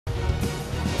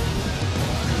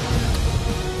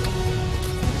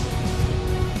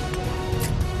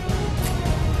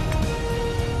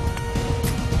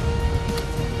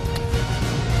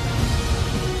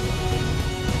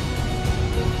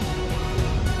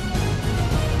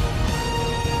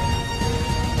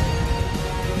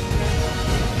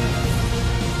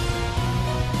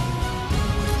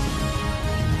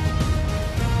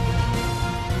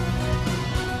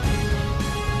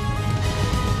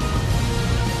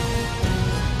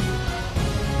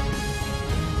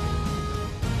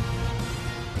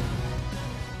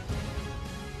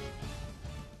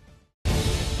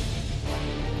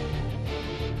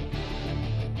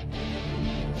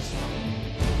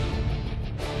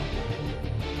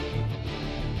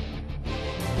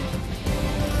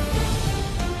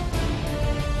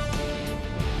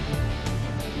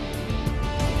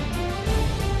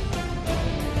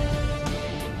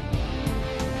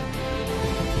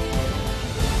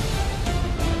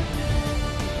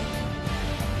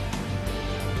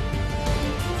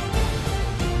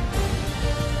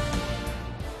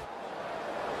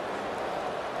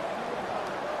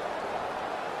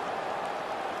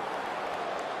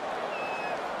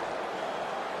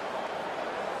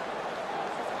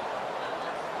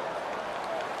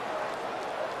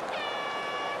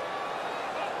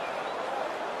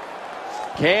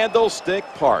Candlestick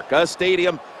Park, a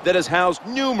stadium that has housed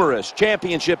numerous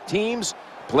championship teams,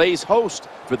 plays host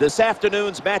for this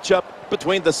afternoon's matchup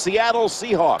between the Seattle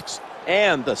Seahawks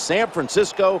and the San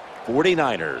Francisco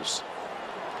 49ers.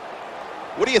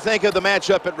 What do you think of the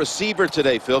matchup at receiver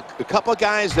today, Phil? A couple of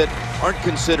guys that aren't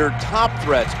considered top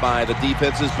threats by the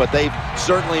defenses, but they've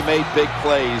certainly made big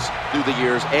plays through the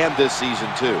years and this season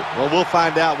too. Well, we'll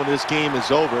find out when this game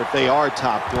is over if they are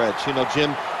top threats. You know,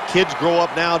 Jim, kids grow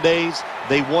up nowadays,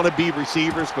 they want to be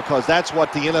receivers because that's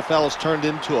what the NFL has turned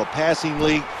into, a passing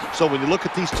league. So when you look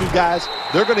at these two guys,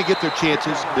 they're going to get their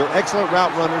chances. They're excellent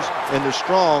route runners, and they're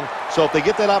strong. So if they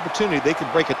get that opportunity, they can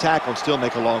break a tackle and still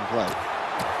make a long play.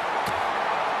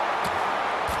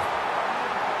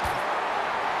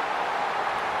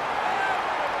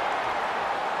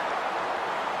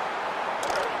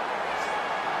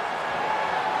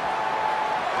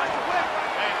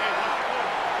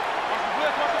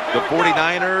 The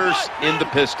 49ers in the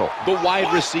pistol. The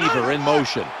wide receiver in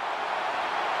motion.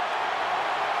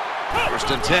 First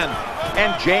and 10.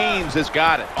 And James has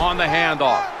got it on the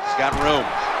handoff. He's got room.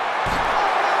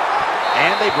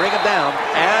 And they bring him down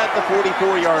at the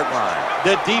 44-yard line.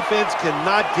 The defense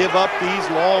cannot give up these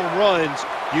long runs.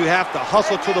 You have to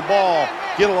hustle to the ball.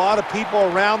 Get a lot of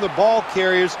people around the ball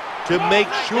carriers to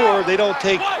make sure they don't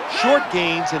take short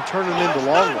gains and turn them into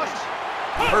long ones.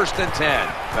 First and 10.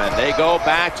 And they go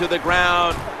back to the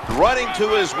ground, running to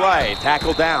his right.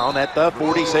 Tackle down at the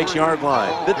 46-yard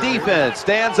line. The defense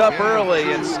stands up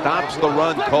early and stops the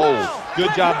run cold.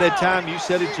 Good job that time. You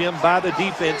said it, Jim, by the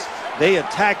defense. They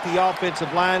attacked the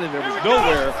offensive line, and there was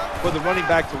nowhere for the running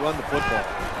back to run the football.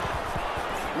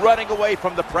 Running away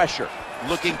from the pressure.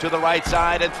 Looking to the right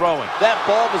side and throwing. That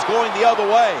ball was going the other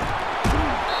way.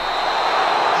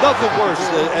 Nothing worse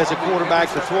as a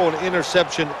quarterback to throw an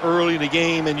interception early in the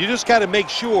game, and you just got to make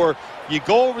sure you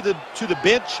go over to the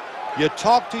bench, you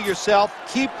talk to yourself,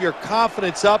 keep your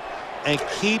confidence up, and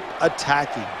keep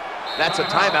attacking. That's a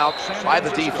timeout by the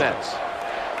defense.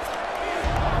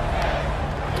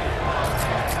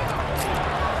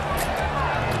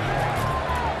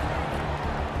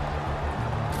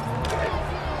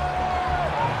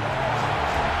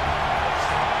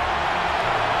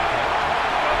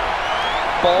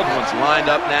 Baldwin's lined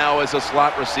up now as a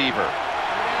slot receiver.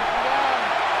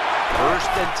 First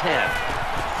and 10.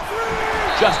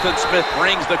 Justin Smith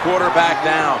brings the quarterback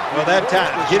down. Well, that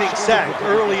time, getting sacked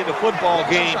early in the football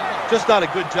game, just not a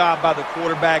good job by the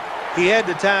quarterback. He had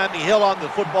the time. He held on to the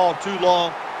football too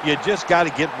long. You just got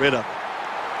to get rid of it.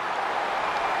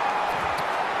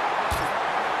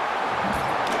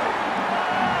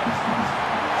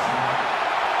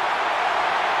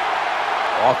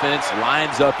 Offense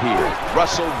lines up here.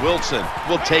 Russell Wilson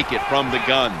will take it from the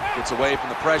gun. Gets away from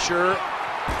the pressure.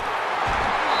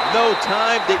 No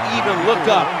time to even look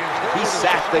up. He's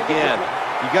sacked again.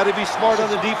 You got to be smart on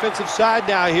the defensive side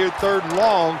now here, third and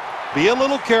long. Be a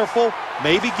little careful.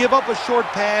 Maybe give up a short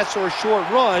pass or a short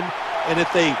run. And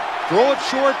if they throw it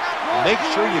short, make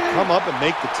sure you come up and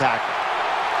make the tackle.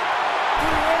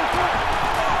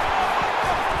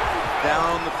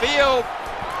 Down the field.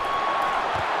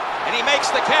 And he makes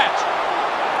the catch.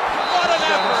 What an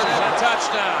effort and a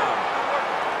touchdown.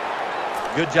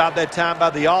 Good job that time by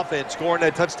the offense, scoring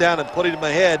that touchdown and putting them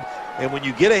ahead. And when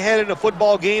you get ahead in a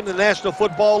football game in the National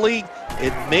Football League,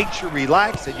 it makes you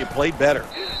relax and you play better.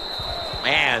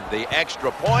 And the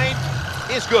extra point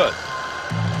is good.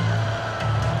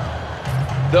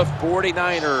 The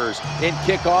 49ers in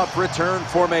kickoff return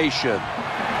formation.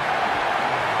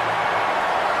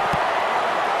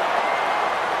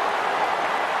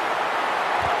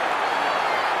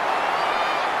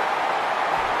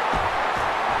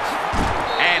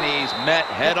 Met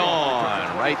head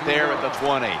on right there at the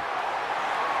 20.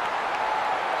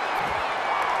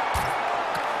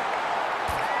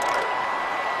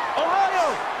 Ohio!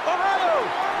 Ohio!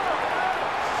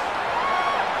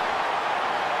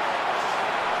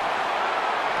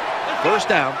 First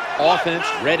down, offense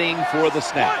readying for the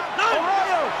snap.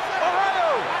 Ohio!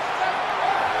 Ohio!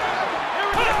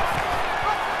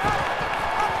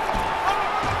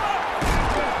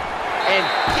 And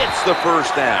gets the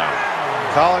first down.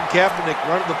 Colin Kaepernick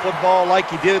running the football like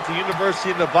he did at the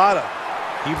University of Nevada.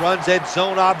 He runs that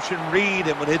zone option read,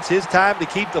 and when it's his time to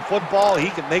keep the football, he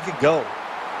can make it go.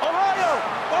 Ohio!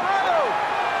 Ohio!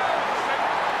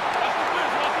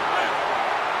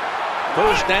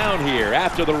 First down here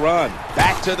after the run.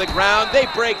 Back to the ground. They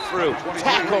break through.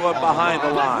 Tackle it behind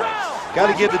the line. Got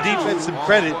to give the defense some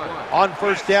credit on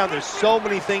first down. There's so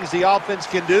many things the offense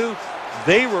can do.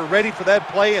 They were ready for that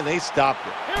play, and they stopped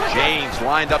it. James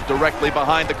lined up directly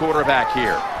behind the quarterback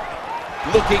here.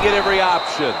 looking at every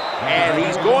option, and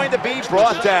he's going to be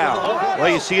brought down. Well,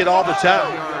 you see it all the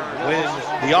time. When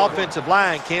the offensive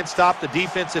line can't stop the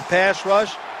defensive pass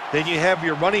rush, then you have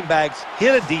your running backs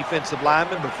hit a defensive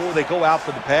lineman before they go out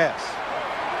for the pass.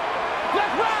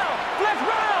 Let's round! Let's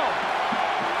round!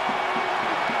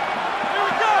 Here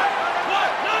we go!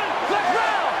 Let's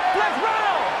round! Let's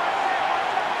round!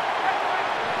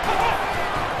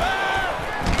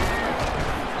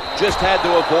 Just had to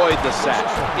avoid the sack.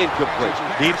 Incomplete.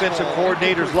 Defensive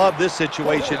coordinators love this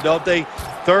situation, don't they?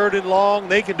 3rd and long,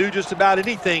 they can do just about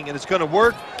anything, and it's going to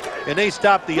work, and they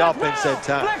stop the offense that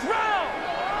time. Let's round!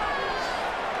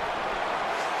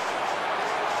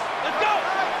 Let's go!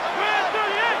 We're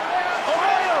 38!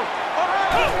 Ohio!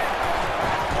 Ohio!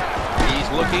 He's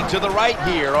looking to the right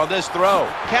here on this throw.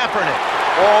 Kaepernick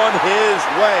on his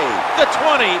way. The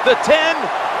 20, the 10,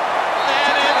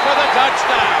 and in for the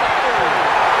touchdown.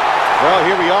 Well,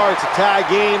 here we are. It's a tie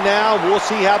game now. We'll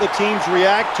see how the teams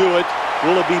react to it.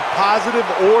 Will it be positive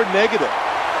or negative?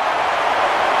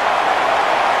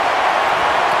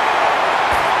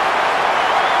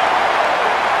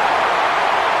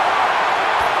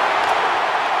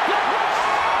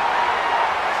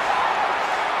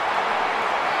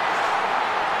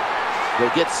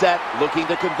 They'll get set, looking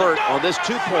to convert on this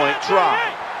 2-point try.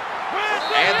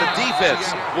 And the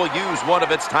defense will use one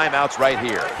of its timeouts right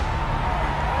here.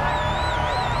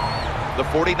 The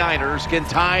 49ers can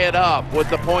tie it up with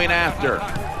the point after.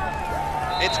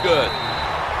 It's good.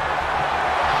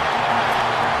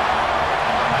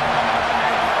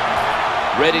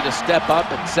 Ready to step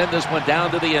up and send this one down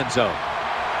to the end zone.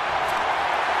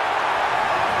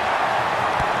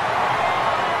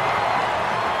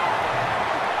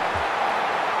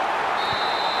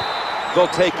 They'll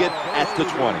take it at the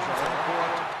 20.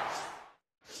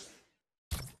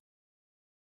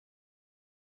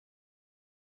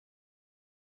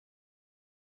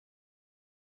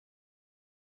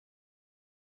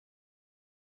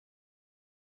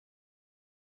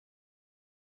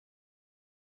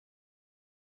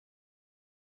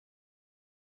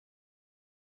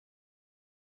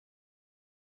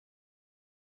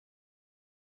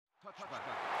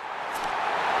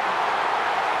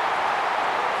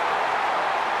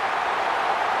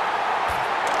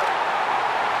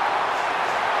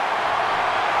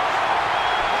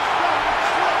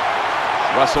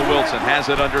 Russell Wilson has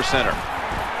it under center.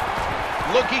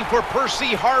 Looking for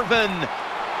Percy Harvin.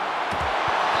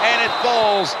 And it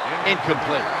falls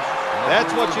incomplete.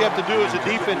 That's what you have to do as a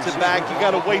defensive back. You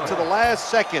got to wait to the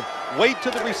last second. Wait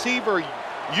till the receiver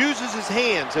uses his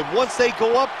hands. And once they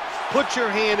go up, put your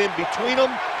hand in between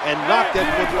them and knock that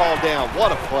football down.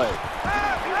 What a play.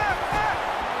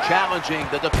 Challenging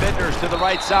the defenders to the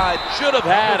right side. Should have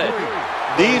had it.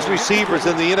 These receivers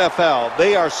in the NFL,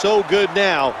 they are so good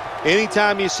now.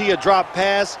 Anytime you see a drop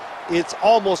pass, it's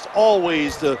almost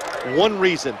always the one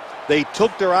reason. They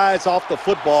took their eyes off the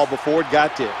football before it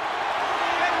got there.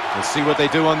 Let's see what they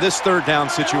do on this 3rd down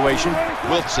situation.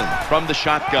 Wilson from the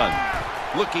shotgun.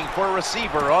 Looking for a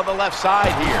receiver on the left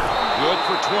side here. Good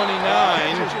for 29.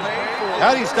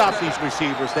 How do you stop these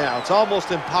receivers now? It's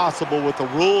almost impossible with the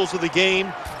rules of the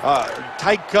game.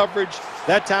 Tight coverage.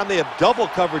 That time they have double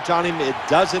coverage on him. It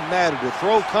doesn't matter. The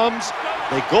throw comes.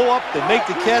 They go up. They make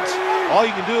the catch. All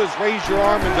you can do is raise your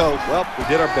arm and go, well, we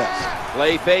did our best.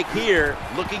 Play fake here.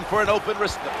 Looking for an open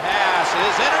receiver. The pass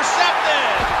is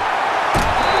intercepted.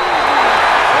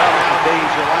 Well,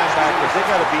 nowadays, your linebackers, they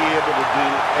got to be able to do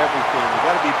everything. You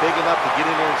got to be big enough to get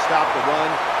in there and stop the run,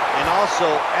 and also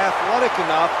athletic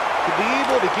enough to be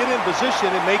able to get in position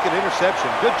and make an interception.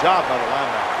 Good job by the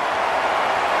linebacker.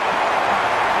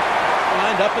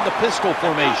 Lined up in the pistol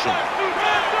formation.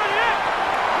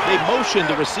 They motion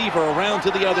the receiver around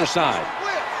to the other side.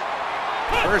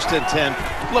 1st and 10.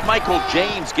 LaMichael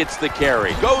James gets the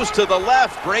carry. Goes to the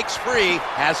left, breaks free,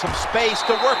 has some space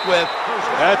to work with.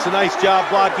 That's a nice job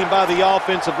blocking by the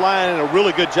offensive line and a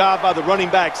really good job by the running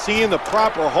back. Seeing the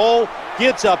proper hole,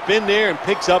 gets up in there and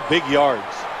picks up big yards.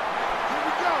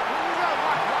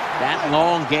 That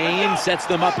long gain sets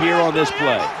them up here on this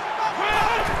play.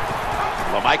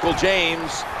 LaMichael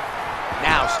James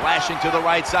now slashing to the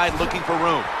right side, looking for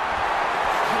room.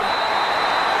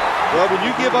 Well, when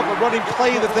you give up a running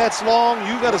play that's long,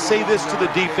 you got to say this to the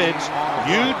defense.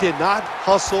 You did not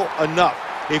hustle enough.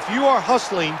 If you are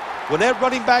hustling, when that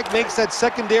running back makes that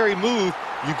secondary move,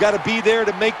 you got to be there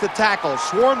to make the tackle.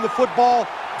 Swarm the football.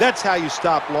 That's how you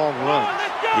stop long runs.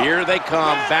 Here they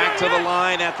come back to the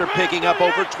line after picking up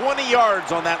over 20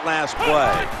 yards on that last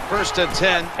play. 1st and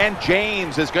 10, and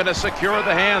James is going to secure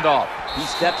the handoff. He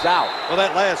steps out. Well,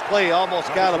 that last play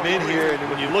almost got him in here, and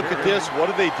when you look at this,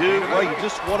 what do? Well, you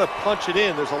just want to punch it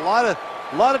in. There's a lot of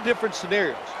different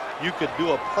scenarios. You could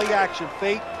do a play-action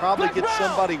fake, probably get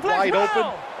somebody wide open,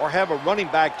 or have a running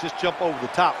back just jump over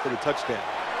the top for the touchdown.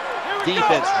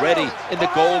 Defense ready in the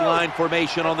goal line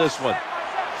formation on this one.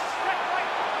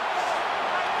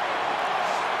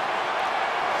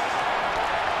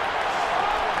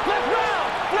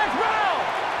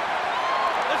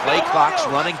 Play clock's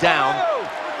running down.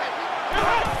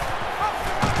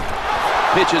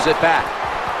 Pitches it back.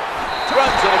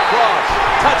 Runs it across.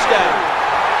 Touchdown.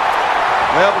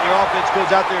 Well, when your offense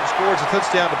goes out there and scores a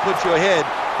touchdown to put you ahead,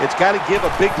 it's got to give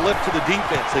a big lift to the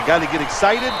defense. They got to get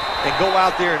excited and go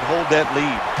out there and hold that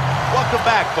lead. Welcome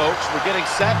back, folks. We're getting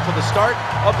set for the start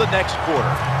of the next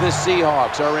quarter. The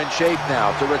Seahawks are in shape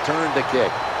now to return the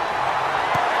kick.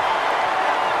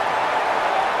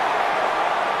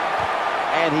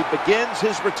 And he begins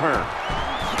his return.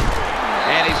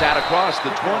 And he's out across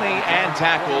the 20 and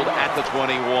tackled at the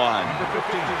 21.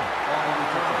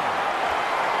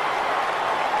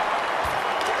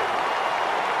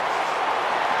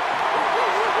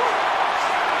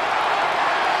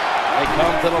 They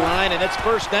come to the line, and it's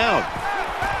first down.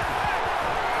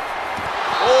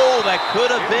 Oh, that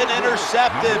could have been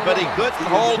intercepted, but he couldn't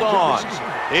hold on.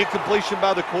 Incompletion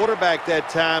by the quarterback that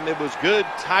time. It was good,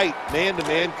 tight,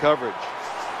 man-to-man coverage.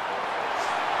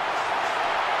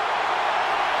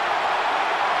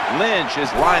 Lynch is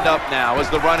lined up now as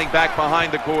the running back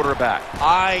behind the quarterback,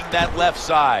 eyeing that left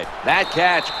side. That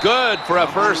catch good for a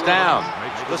first down.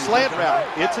 The slant route,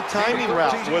 it's a timing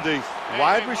route where the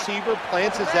wide receiver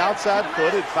plants his outside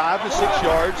foot at 5 to 6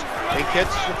 yards and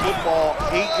catches the football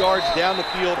 8 yards down the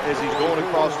field as he's going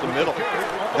across the middle.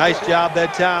 Nice job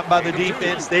that time by the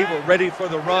defense. They were ready for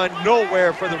the run,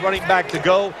 nowhere for the running back to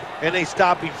go, and they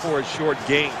stopped him for a short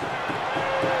gain.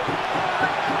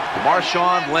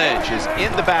 Marshawn Lynch is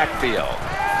in the backfield.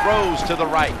 Throws to the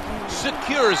right.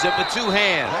 Secures it with 2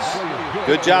 hands.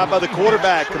 Good job by the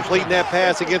quarterback completing that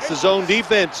pass against the zone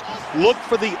defense. Look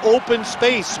for the open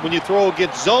space when you throw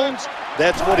against zones.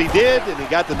 That's what he did, and he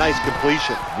got the nice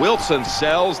completion. Wilson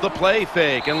sells the play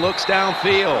fake and looks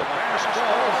downfield.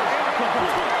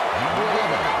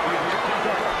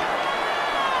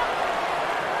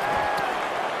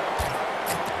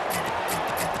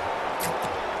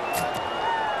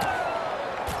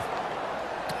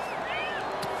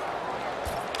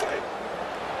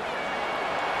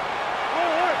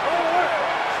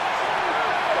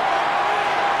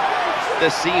 The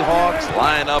Seahawks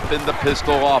line up in the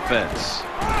pistol offense.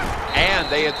 And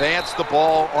they advance the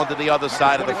ball onto the other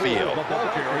side of the field.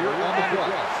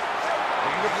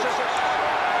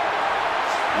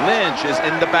 Lynch is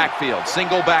in the backfield.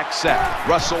 Single back set.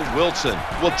 Russell Wilson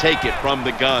will take it from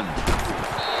the gun.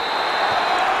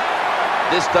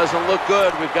 This doesn't look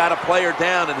good. We've got a player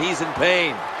down, and he's in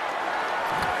pain.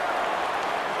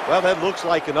 Well, that looks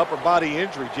like an upper body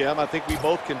injury, Jim. I think we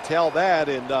both can tell that.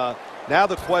 And now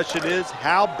the question is,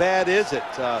 how bad is it?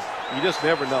 You just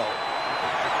never know.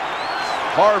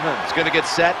 Harvin's going to get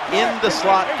set in the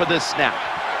slot for this snap.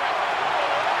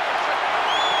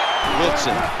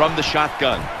 Wilson from the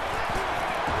shotgun.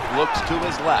 Looks to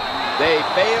his left. They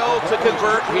fail to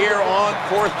convert here on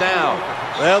 4th down.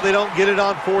 Well, they don't get it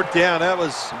on 4th down. That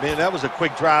was a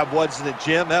quick drive, wasn't it,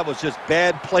 Jim? That was just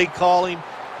bad play calling,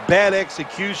 bad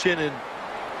execution, and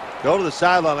go to the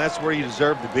sideline. That's where you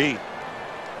deserve to be.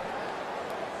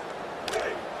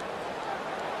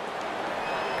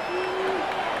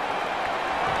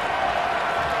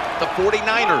 The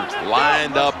 49ers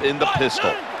lined up in the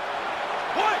pistol.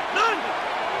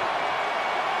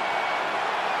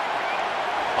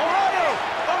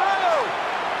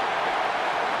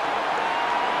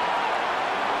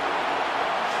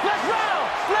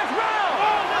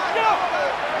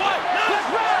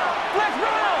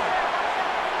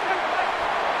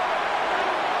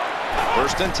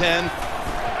 First and 10. He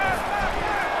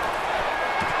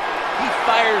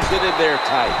fires it in there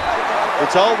tight.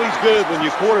 It's always good when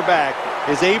your quarterback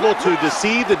is able to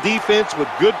deceive the defense with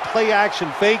good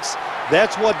play-action fakes.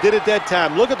 That's what did it that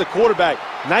time. Look at the quarterback.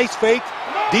 Nice fake.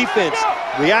 Defense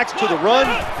reacts to the run,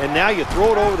 and now you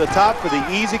throw it over the top for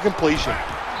the easy completion.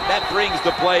 That brings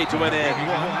the play to an end.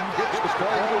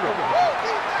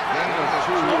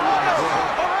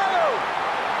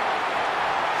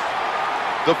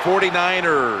 The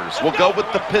 49ers will go with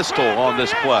the pistol on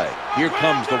this play. Here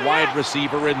comes the wide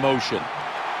receiver in motion.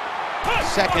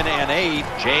 2nd and 8.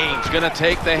 James going to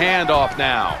take the handoff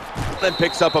now. Then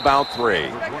picks up about 3.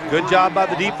 Good job by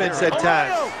the defense that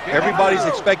time. Everybody's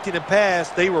expecting a pass.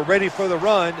 They were ready for the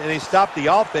run, and they stopped the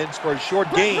offense for a short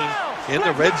gain in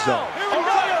the red zone.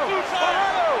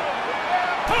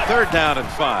 3rd down and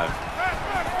 5.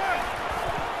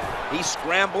 He's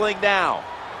scrambling now.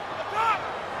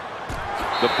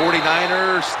 The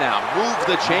 49ers now move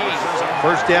the chains.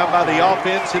 First down by the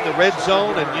offense in the red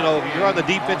zone, and you know, if you're on the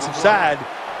defensive side,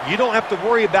 you don't have to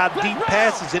worry about deep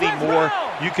passes anymore.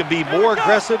 You can be more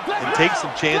aggressive and take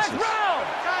some chances.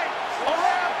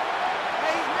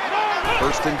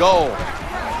 1st and goal.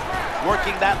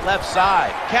 Working that left side.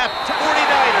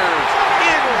 49ers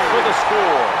in for the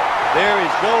score. There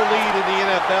is no lead in the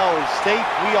NFL at stake.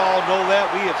 We all know that.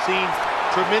 We have seen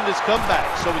tremendous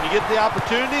comebacks. So when you get the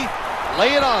opportunity,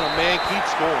 lay it on them, man. Keep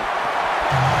scoring.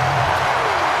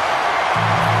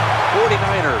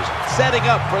 49ers setting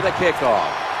up for the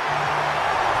kickoff.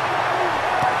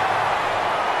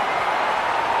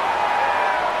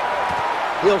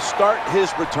 He'll start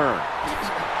his return.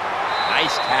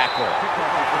 Nice tackle.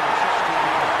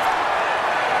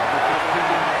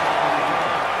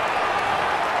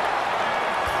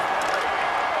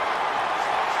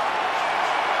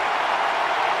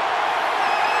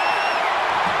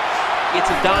 It's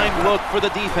a dime look for the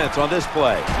defense on this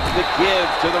play. The give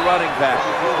to the running back.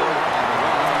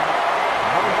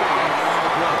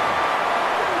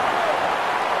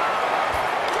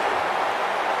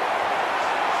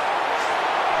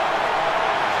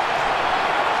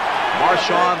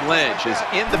 Marshawn Lynch is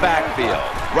in the backfield.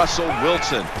 Russell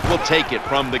Wilson will take it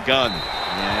from the gun.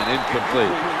 And incomplete.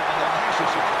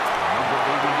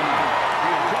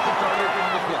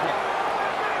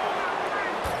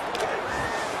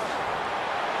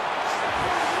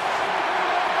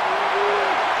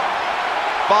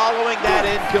 Following that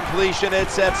incompletion, it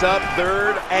sets up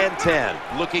 3rd and 10.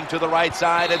 Looking to the right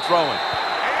side and throwing.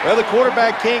 Well, the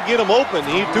quarterback can't get him open.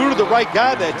 He threw to the right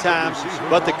guy that time,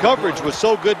 but the coverage was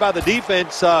so good by the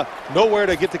defense, nowhere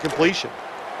to get the completion.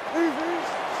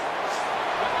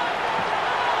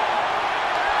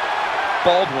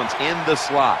 Baldwin's in the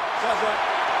slot.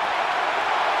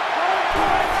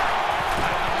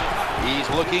 He's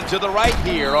looking to the right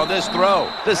here on this throw.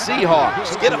 The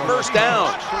Seahawks get a 1st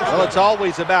down. Well, it's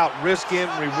always about risk and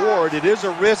reward. It is a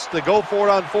risk to go for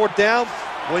it on 4th down.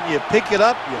 When you pick it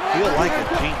up, you feel like a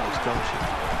genius, don't you?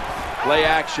 Play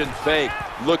action fake,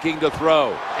 looking to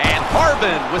throw. And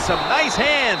Harbin with some nice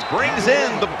hands brings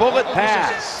in the bullet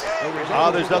pass.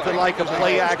 Oh, there's nothing like a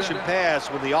play action pass.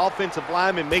 When the offensive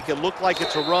linemen make it look like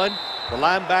it's a run, the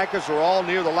linebackers are all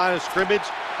near the line of scrimmage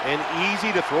and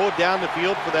easy to throw it down the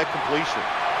field for that completion.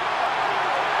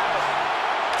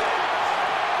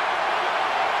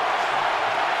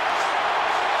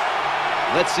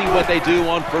 Let's see what they do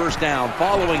on 1st down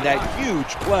following that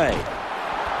huge play.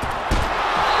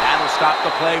 That'll stop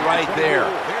the play right there.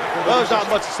 Well, there's not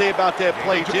much to say about that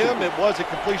play, Jim. It was a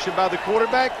completion by the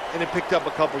quarterback, and it picked up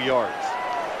a couple yards.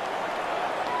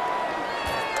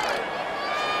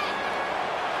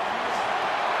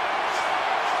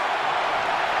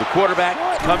 The quarterback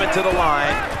coming to the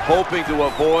line, hoping to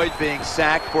avoid being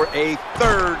sacked for a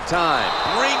 3rd time.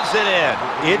 Brings it in.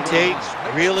 It takes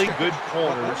really good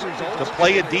corners to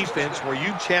play a defense where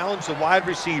you challenge the wide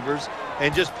receivers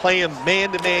and just play them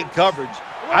man-to-man coverage.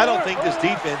 I don't think this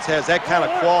defense has that kind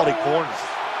of quality corners.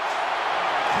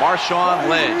 Marshawn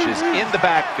Lynch is in the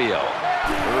backfield.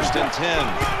 1st and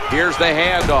 10. Here's the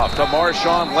handoff to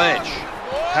Marshawn Lynch.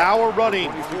 Power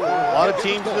running. A lot of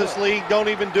teams in this league don't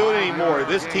even do it anymore.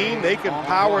 This team, they can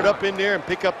power it up in there and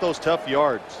pick up those tough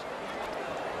yards.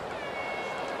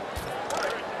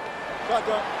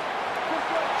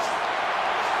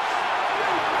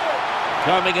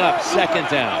 Coming up, 2nd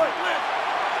down.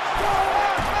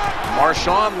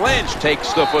 Marshawn Lynch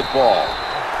takes the football.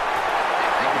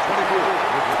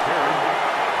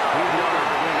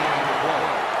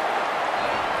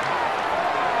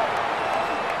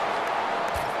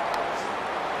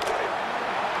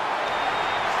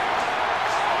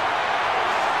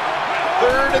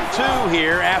 Third and 2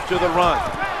 here after the run.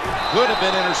 Could have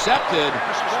been intercepted.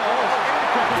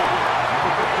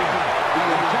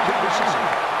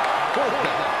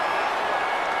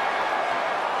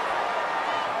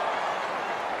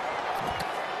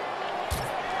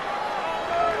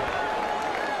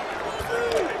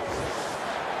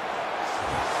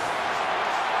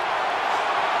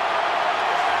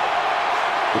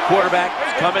 The quarterback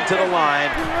is coming to the line,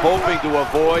 hoping to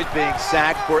avoid being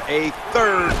sacked for a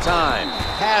 3rd time.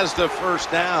 Has the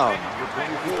 1st down.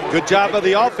 Good job by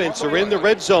the offense. They're in the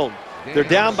red zone. They're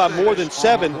down by more than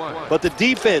 7, but the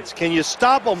defense, can you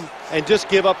stop them and just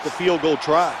give up the field goal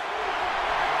try?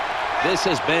 This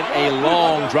has been a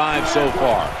long drive so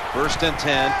far. 1st and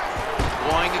 10.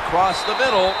 Going across the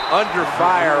middle. Under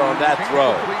fire on that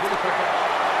throw.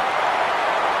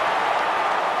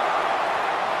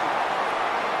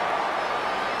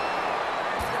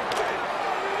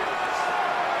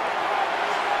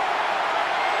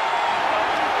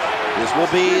 This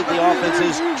will be the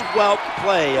offense's 12th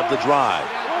play of the drive.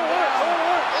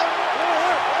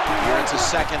 Here it's a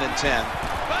 2nd and 10.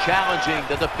 Challenging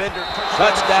the defender.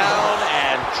 Touchdown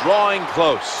and drawing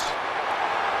close.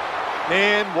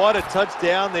 Man, what a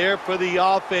touchdown there for the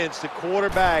offense. The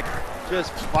quarterback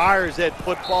just fires that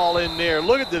football in there.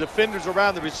 Look at the defenders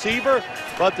around the receiver,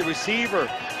 but the receiver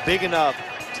big enough,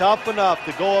 tough enough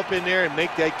to go up in there and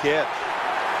make that catch.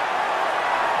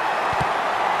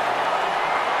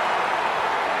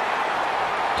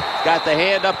 Got the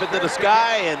hand up into the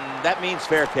sky, and that means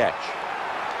fair catch.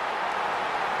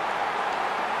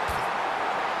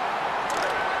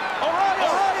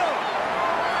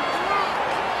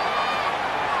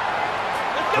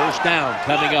 First down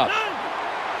coming up.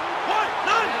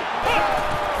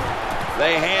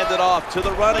 They hand it off to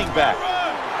the running back.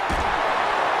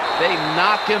 They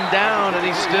knock him down, and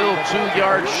he's still 2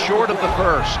 yards short of the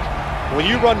first. When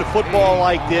you run the football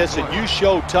like this and you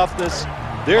show toughness,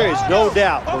 there is no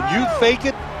doubt when you fake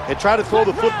it and try to throw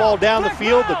the football down the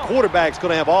field, the quarterback's going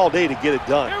to have all day to get it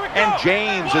done. And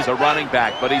James is a running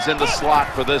back, but he's in the slot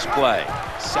for this play.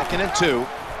 2nd and 2.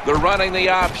 They're running the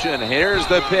option. Here's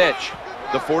the pitch.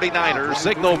 The 49ers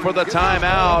signal for the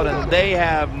timeout, and they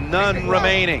have none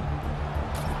remaining.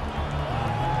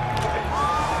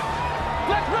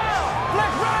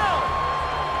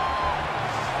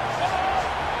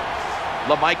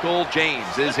 LaMichael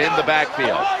James is in the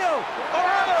backfield.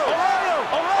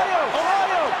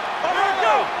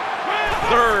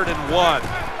 3rd and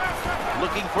 1.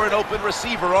 Looking for an open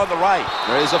receiver on the right.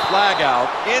 There is a flag out.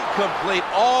 Incomplete.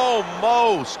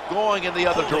 Almost going in the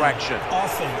other direction.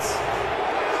 Offense.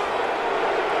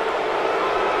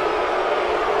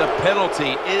 The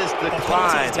penalty is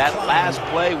declined. That last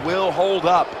play will hold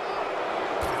up.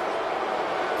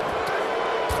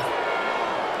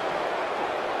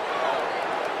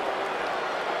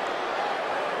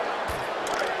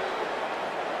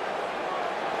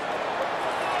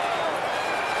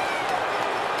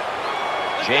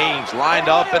 James lined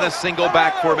up in a single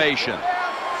back formation.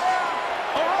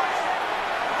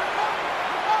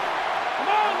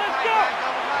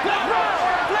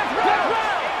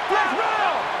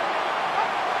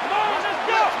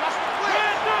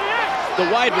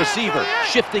 The wide receiver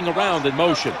shifting around in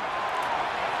motion.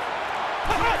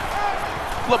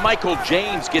 LaMichael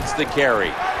James gets the carry.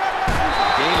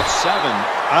 Gain of 7.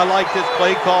 I like this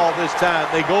play call this time.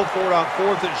 They go for it on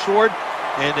 4th and short,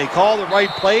 and they call the right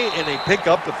play, and they pick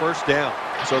up the first down.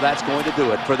 So that's going to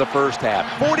do it for the first half.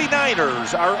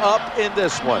 49ers are up in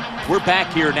this one. We're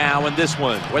back here now in this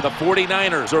one, where the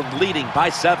 49ers are leading by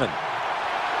 7.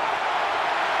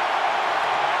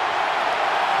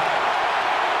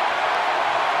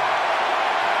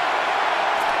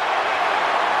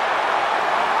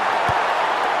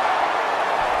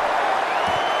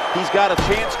 He's got a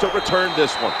chance to return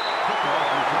this one.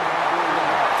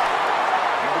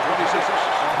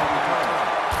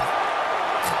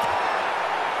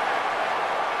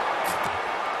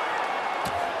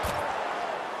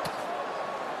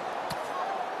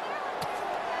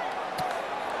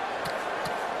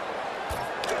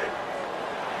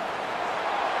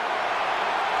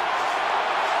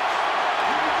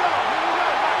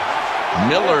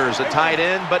 Miller's a tight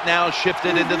end, but now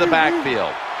shifted into the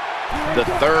backfield. The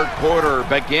third quarter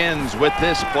begins with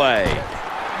this play.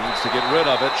 Needs to get rid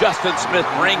of it. Justin Smith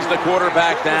brings the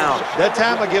quarterback down. That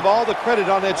time I give all the credit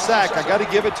on that sack. I got to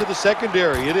give it to the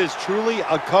secondary. It is truly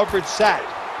a coverage sack.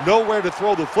 Nowhere to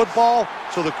throw the football,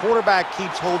 so the quarterback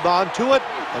keeps hold on to it,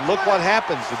 and look what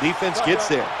happens. The defense gets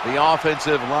there. The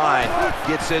offensive line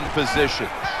gets in position.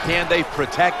 Can they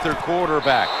protect their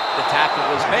quarterback? The tackle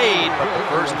was made, but the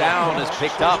first down is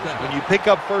picked up. When you pick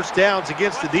up first downs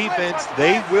against the defense,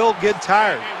 they will get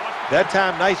tired. That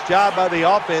time, nice job by the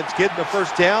offense getting the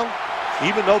first down,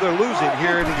 even though they're losing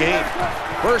here in the game.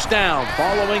 First down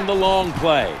following the long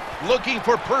play. Looking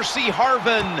for Percy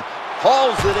Harvin.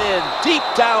 Hauls it in deep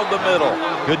down the middle.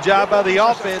 Good job by the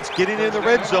offense getting in the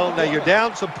red zone. Now you're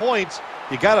down some points.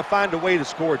 You got to find a way to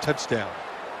score a touchdown.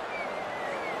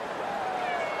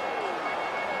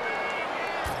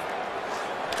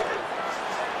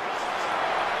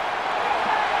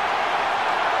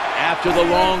 After the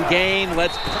long gain,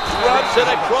 let's runs it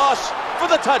across for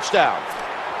the touchdown.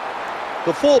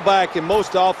 The fullback in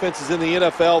most offenses in the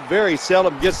NFL very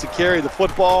seldom gets to carry the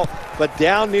football, but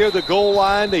down near the goal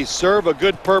line, they serve a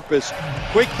good purpose.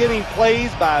 Quick hitting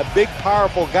plays by a big,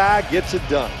 powerful guy gets it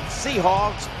done.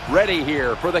 Seahawks ready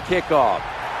here for the kickoff.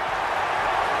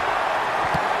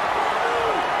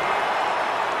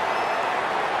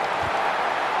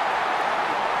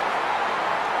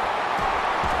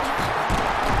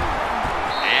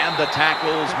 And the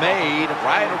tackle's made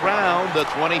right around the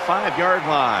 25-yard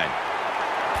line.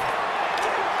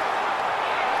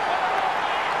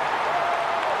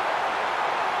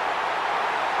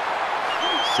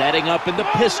 Setting up in the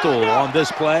pistol on this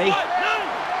play.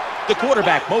 The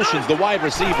quarterback motions the wide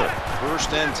receiver.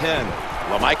 1st and 10.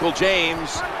 LaMichael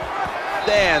James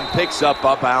then picks up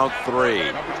about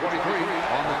 3. Number 23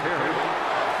 on the carry.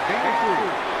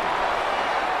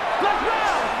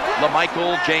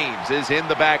 LaMichael James is in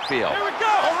the backfield. Here we go.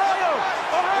 Ohio.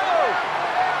 Ohio.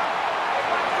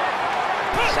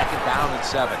 2nd down and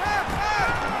 7.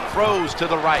 Throws to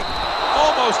the right.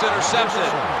 Almost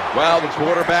intercepted. Well, the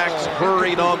quarterback's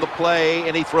hurried on the play,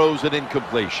 and he throws it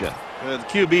incompletion. The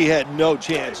QB had no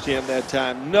chance, Jim, that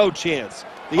time. No chance.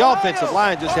 The offensive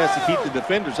line just has to keep the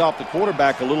defenders off the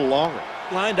quarterback a little longer.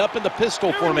 Lined up in the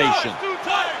pistol formation.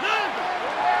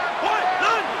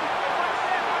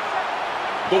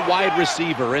 The wide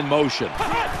receiver in motion.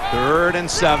 3rd and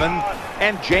 7.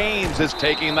 And James is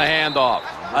taking the handoff.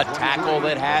 A tackle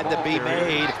that had to be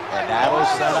made, and that'll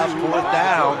set up 4th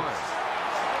down.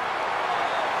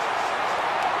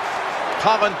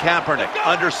 Colin Kaepernick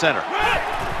under center.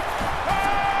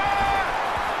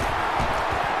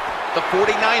 The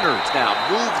 49ers now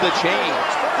move the chains.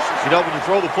 You know, when you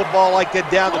throw the football like that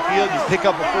down the field, you pick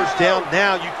up a 1st down.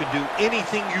 Now you can do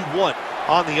anything you want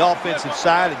on the offensive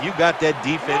side, and you got that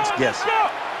defense guessing.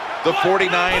 The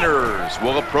 49ers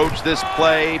will approach this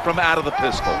play from out of the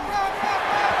pistol.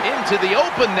 Into the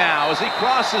open now as he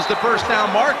crosses the 1st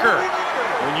down marker.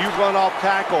 When you run off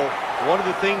tackle, one of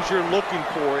the things you're looking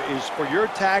for is for your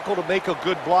tackle to make a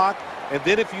good block, and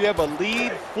then if you have a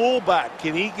lead fullback,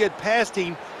 can he get past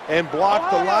him and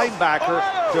block the linebacker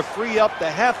to free up the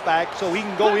halfback so he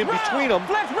can go in between them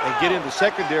and get in the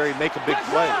secondary and make a big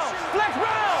play.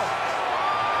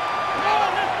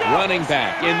 Running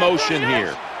back in motion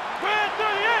here.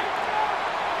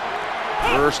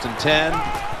 1st and 10.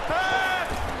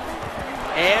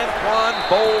 Anquan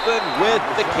Bolden with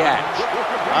the catch.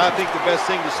 I think the best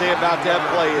thing to say about that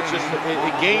play, it's just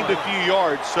it gained a few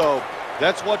yards, so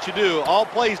that's what you do. All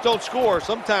plays don't score.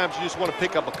 Sometimes you just want to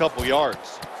pick up a couple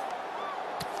yards.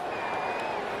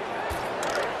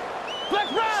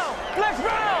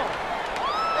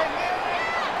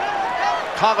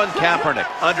 Colin Kaepernick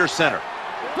under center.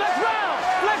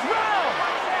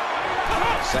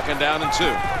 2nd down and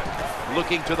 2.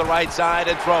 Looking to the right side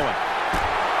and throwing.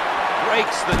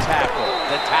 Breaks the tackle.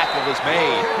 The tackle is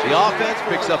made. The offense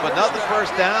picks up another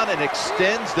 1st down and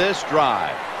extends this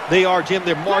drive. They are, Jim.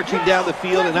 They're marching down the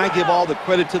field, and I give all the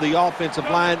credit to the offensive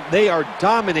line. They are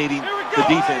dominating the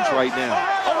defense right now.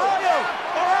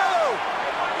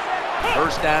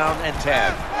 1st down and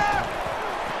 10.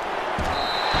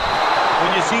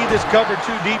 When you see this cover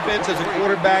 2 defense as a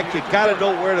quarterback, you got to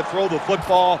know where to throw the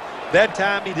football. That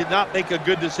time he did not make a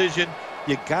good decision.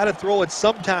 You got to throw it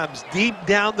sometimes deep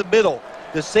down the middle.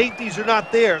 The safeties are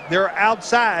not there. They're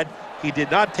outside. He did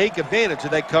not take advantage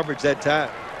of that coverage that time.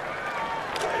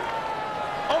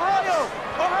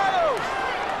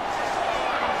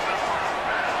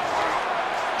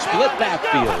 Split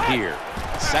backfield here.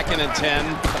 2nd and 10.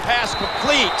 The pass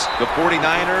complete. The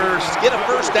 49ers get a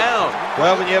 1st down.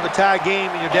 Well, when you have a tie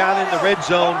game and you're down in the red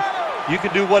zone, you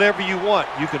can do whatever you want.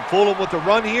 You can fool them with the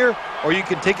run here, or you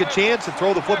can take a chance and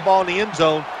throw the football in the end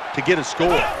zone to get a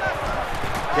score.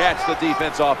 Catch the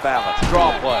defense off balance.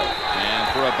 Draw play. And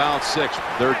for about 6.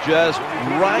 They're just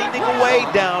grinding away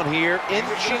down here,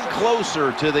 inching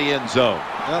closer to the end zone.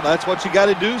 Well, that's what you got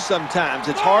to do sometimes.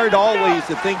 It's hard always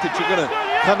to think that you're going to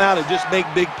come out and just make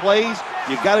big plays.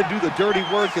 You got to do the dirty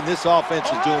work, and this offense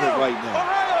is doing it right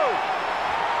now.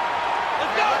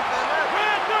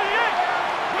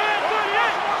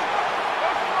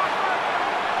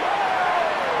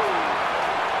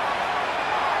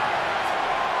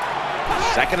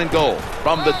 Second and goal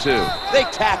from the 2. They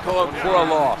tackle him for a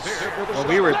loss. Well,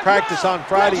 we were at practice on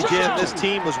Friday, Jim. This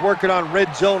team was working on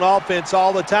red zone offense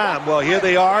all the time. Well, here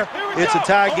they are. It's a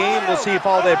tie game. We'll see if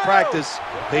all that practice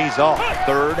pays off.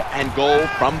 3rd and goal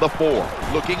from the 4.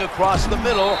 Looking across the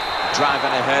middle,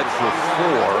 driving ahead for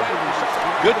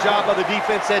 4. Good job by the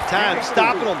defense that time,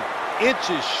 stopping them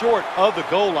inches short of the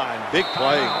goal line. Big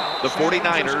play. The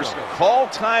 49ers call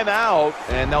timeout,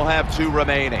 and they'll have 2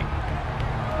 remaining.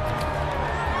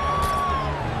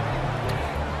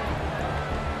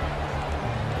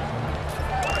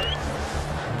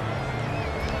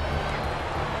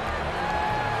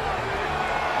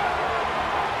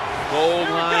 Goal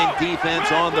line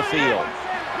defense on the field.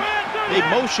 They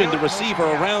motion the receiver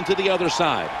around to the other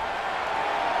side.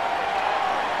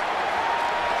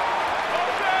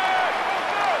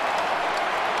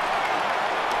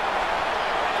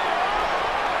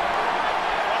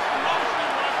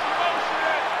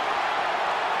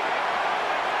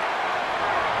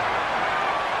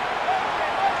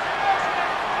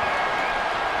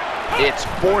 It's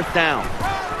 4th down,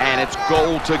 and it's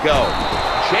goal to go.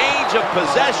 Change of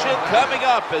possession coming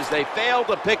up as they fail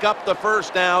to pick up the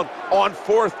first down on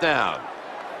 4th down.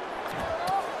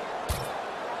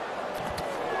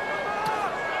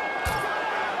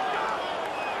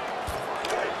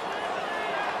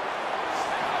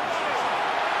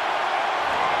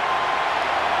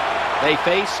 They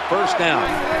face first down.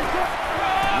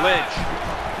 Lynch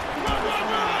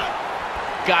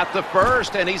got the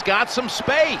first, and he's got some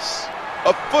space.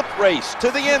 A foot race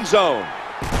to the end zone.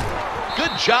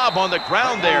 Good job on the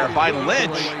ground there by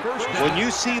Lynch. When you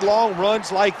see long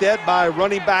runs like that by a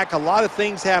running back, a lot of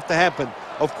things have to happen.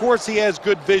 Of course, he has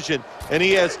good vision and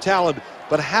he has talent,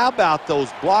 but how about those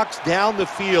blocks down the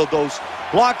field, those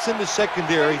blocks in the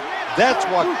secondary? That's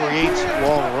what creates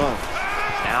long runs.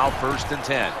 Now 1st and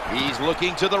 10. He's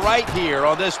looking to the right here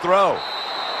on this throw.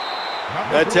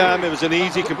 That time it was an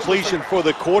easy completion for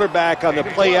the quarterback on the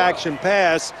play-action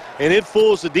pass, and it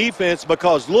fools the defense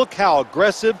because look how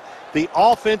aggressive the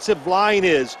offensive line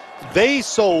is. They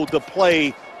sold the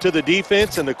play to the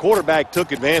defense, and the quarterback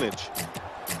took advantage.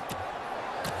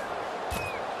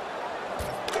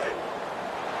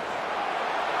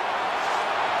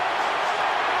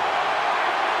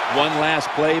 One last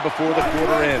play before the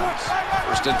quarter ends.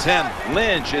 1st and 10.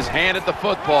 Lynch is handed the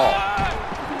football.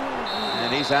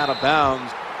 And he's out of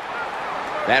bounds.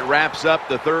 That wraps up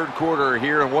the 3rd quarter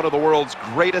here in one of the world's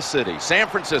greatest cities, San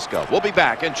Francisco. We'll be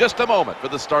back in just a moment for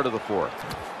the start of the 4th.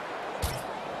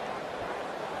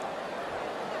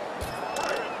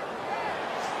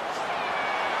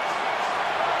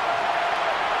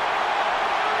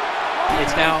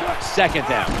 It's now 2nd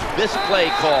down. This play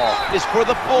call is for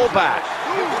the fullback.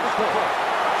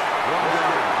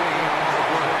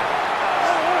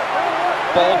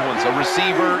 Baldwin's a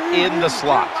receiver in the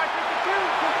slot.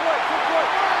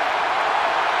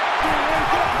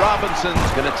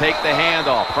 Robinson's going to take the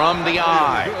handoff from the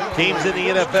eye. Teams in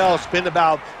the NFL spend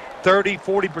about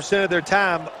 30-40% of their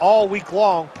time all week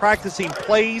long practicing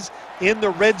plays in the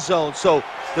red zone. So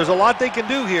there's a lot they can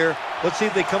do here. Let's see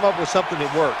if they come up with something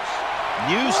that works.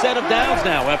 New set of downs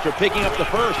now after picking up the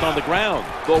first on the ground.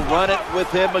 They'll run it with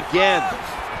him again.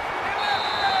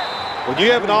 When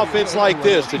you have an offense like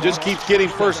this that just keeps getting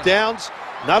first downs,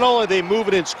 not only are they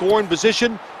moving in scoring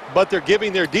position, but they're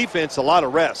giving their defense a lot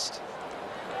of rest.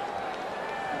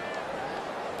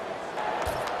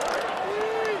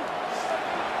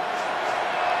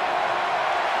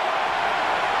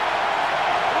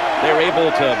 They're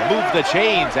able to move the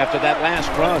chains after that last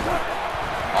run.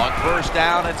 On 1st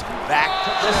down, it's back to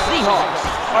the Seahawks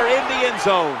are in the end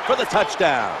zone for the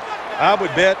touchdown. I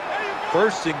would bet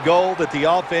 1st and goal that the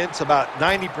offense about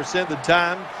 90% of the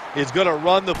time is going to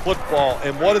run the football.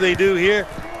 And what do here?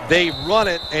 They run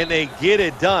it and they get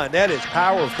it done. That is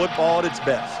power of football at its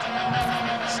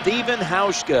best. Stephen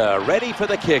Hauschka ready for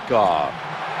the kickoff.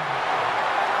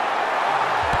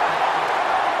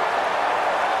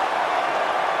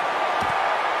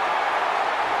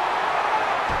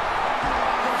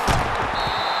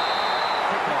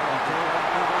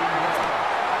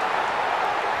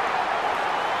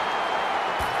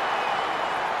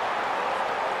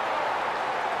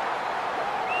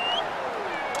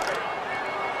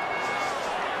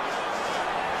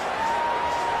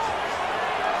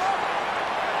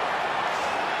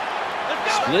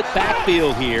 Split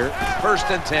backfield here. 1st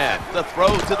and 10. The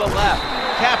throw to the left.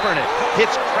 Kaepernick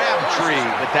hits Crabtree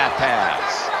with that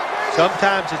pass.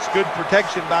 Sometimes it's good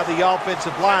protection by the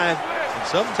offensive line, and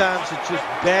sometimes it's just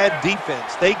bad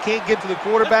defense. They can't get to the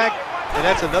quarterback, and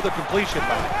that's another completion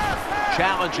by him.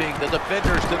 Challenging the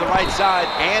defenders to the right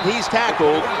side, and he's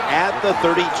tackled at the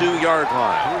 32-yard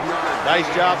line. Nice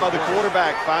job by the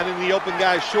quarterback finding the open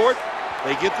guy short.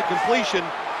 They get the completion.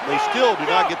 They still do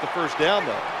not get the first down,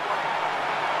 though.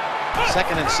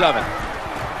 2nd and 7.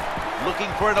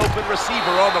 Looking for an open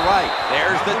receiver on the right.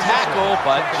 There's the tackle,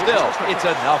 but still, it's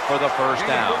enough for the first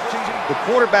down. The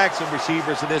quarterbacks and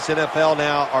receivers in this NFL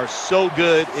now are so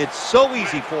good. It's so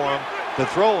easy for them to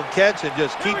throw and catch and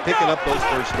just keep picking up those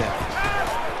first downs.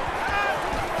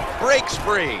 Breaks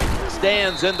free.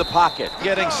 Stands in the pocket,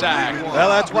 getting sacked. Well,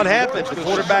 that's what happens. The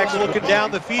quarterback's looking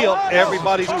down the field.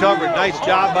 Everybody's covered. Nice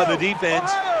job by the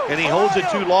defense. And he holds it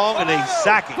too long, and they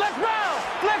sack him. Let's round!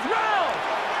 Let's round!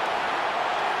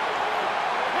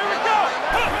 Here we go!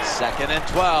 2nd and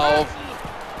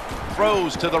 12.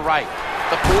 Throws to the right.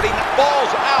 The 40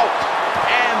 falls out.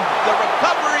 And the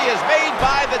recovery is made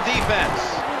by the defense.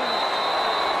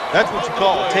 That's what you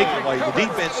call a takeaway. The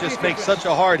defense just makes such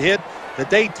a hard hit that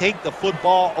they take the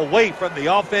football away from the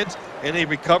offense and they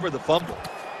recover the fumble.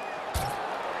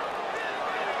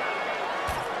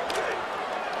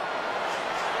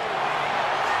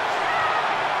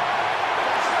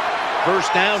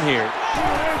 First down here.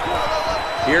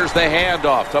 Here's the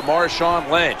handoff to Marshawn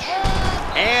Lynch.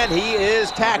 And he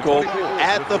is tackled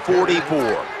at the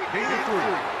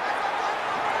 44.